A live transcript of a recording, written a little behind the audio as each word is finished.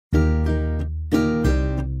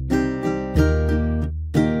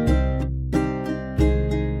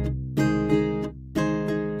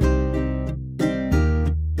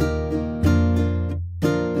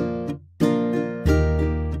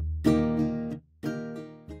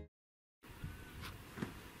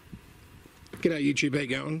G'day YouTube, how you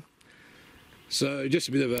going? So just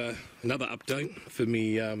a bit of another update for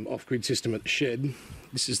me off-grid system at the shed.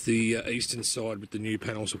 This is the eastern side with the new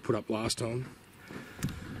panels we put up last time.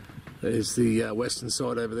 There's the western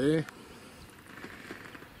side over there.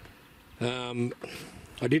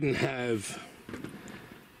 I didn't have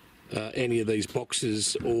any of these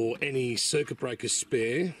boxes or any circuit breakers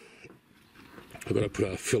spare. I've got to put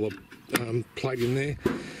a filler plate in there.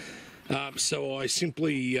 So I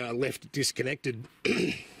simply left it disconnected.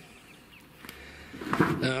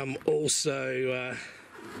 Also,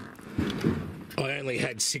 I only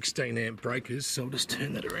had 16 amp breakers, so I'll just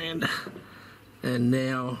turn that around. And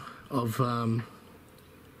now I've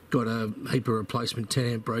got a heap of replacement 10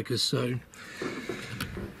 amp breakers, so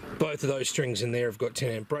both of those strings in there have got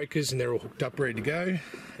 10 amp breakers and they're all hooked up, ready to go.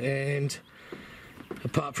 And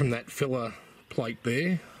apart from that filler plate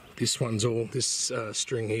there, this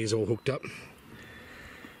string here is all hooked up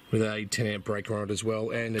with a 10 amp breaker on it as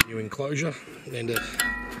well, and a new enclosure and a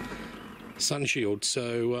sun shield.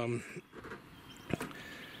 So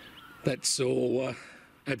that's all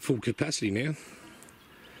at full capacity now.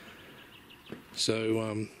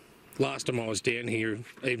 So last time I was down here,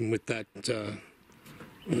 even with that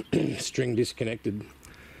string disconnected,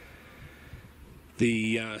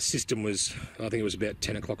 the system was, I think it was about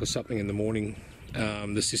 10 o'clock or something in the morning.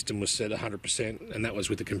 The system was set 100%, and that was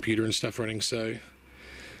with the computer and stuff running. So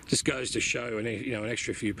just goes to show, an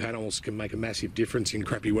extra few panels can make a massive difference in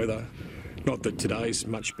crappy weather. Not that today's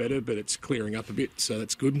much better, but it's clearing up a bit, so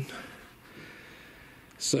that's good.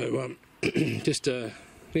 So just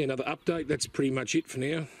another update. That's pretty much it for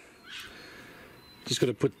now. Just got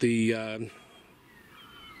to put the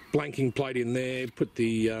blanking plate in there, put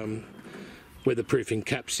the weatherproofing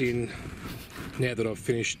caps in. Now that I've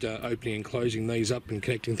finished opening and closing these up and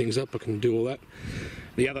connecting things up, I can do all that.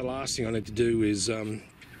 The other last thing I need to do is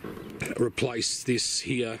replace this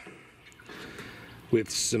here with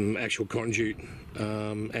some actual conduit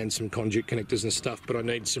and some conduit connectors and stuff, but I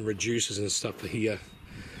need some reducers and stuff for here.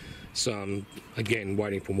 So I'm again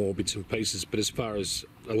waiting for more bits and pieces, but as far as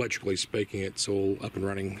electrically speaking, it's all up and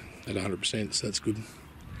running at 100%, so that's good.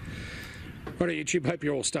 Right, YouTube, hope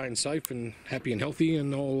you're all staying safe and happy and healthy,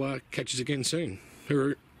 and I'll catch you again soon.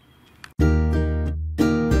 Hooroo.